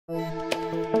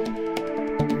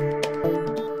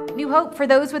New hope for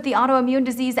those with the autoimmune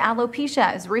disease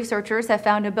alopecia, as researchers have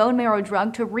found a bone marrow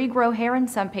drug to regrow hair in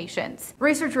some patients.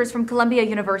 Researchers from Columbia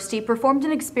University performed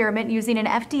an experiment using an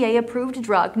FDA-approved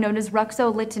drug known as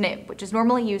ruxolitinib, which is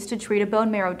normally used to treat a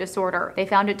bone marrow disorder. They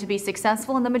found it to be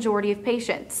successful in the majority of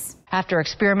patients. After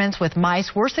experiments with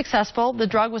mice were successful, the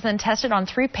drug was then tested on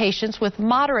 3 patients with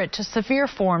moderate to severe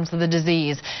forms of the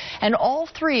disease. And all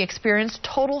 3 experienced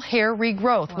total hair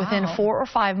regrowth within 4 or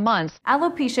 5 months.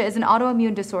 Alopecia is an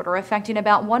autoimmune disorder affecting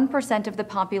about 1% of the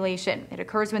population. It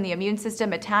occurs when the immune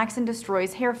system attacks and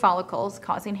destroys hair follicles,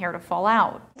 causing hair to fall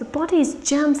out. The body's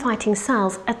germ-fighting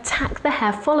cells attack the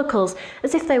hair follicles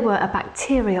as if they were a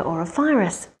bacteria or a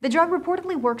virus. The drug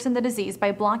reportedly works in the disease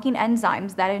by blocking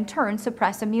enzymes that in turn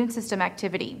suppress immune system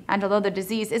activity. And although the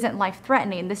disease isn't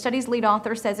life-threatening, the study's lead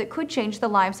author says it could change the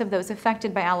lives of those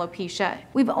affected by alopecia.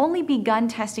 We've only begun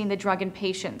testing the drug in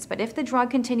patients, but if the drug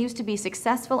continues to be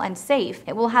successful and safe,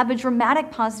 it will have a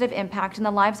dramatic positive impact in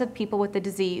the lives of people with the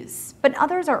disease. But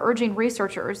others are urging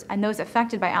researchers and those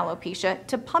affected by alopecia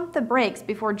to pump the brakes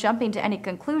before jumping to any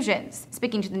conclusions.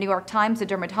 Speaking to the New York Times, a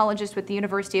dermatologist with the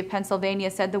University of Pennsylvania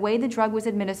said the way the drug was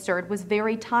administered was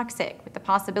very toxic, with the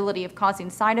possibility of causing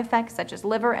side effects such as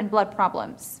liver and blood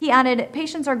problems. He added,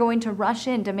 "Patients are going to rush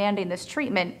in demanding this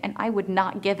treatment, and I would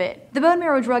not give it." The bone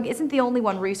marrow drug isn't the only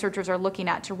one researchers are looking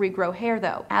at to regrow hair,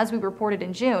 though. As we reported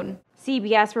in June,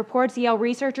 CBS reports Yale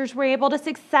researchers were able to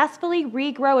successfully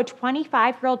regrow a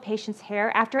 25-year-old patient's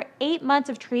hair after 8 months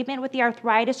of treatment with the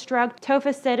arthritis drug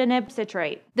tofacitinib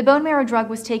citrate. The bone marrow drug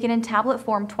was taken in tablet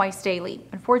form twice daily.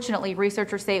 Unfortunately,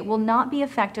 researchers say it will not be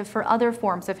effective for other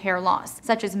forms of hair loss,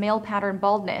 such as male pattern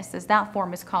baldness, as that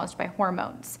form is caused by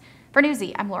hormones. For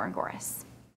Newsy, I'm Lauren Goris.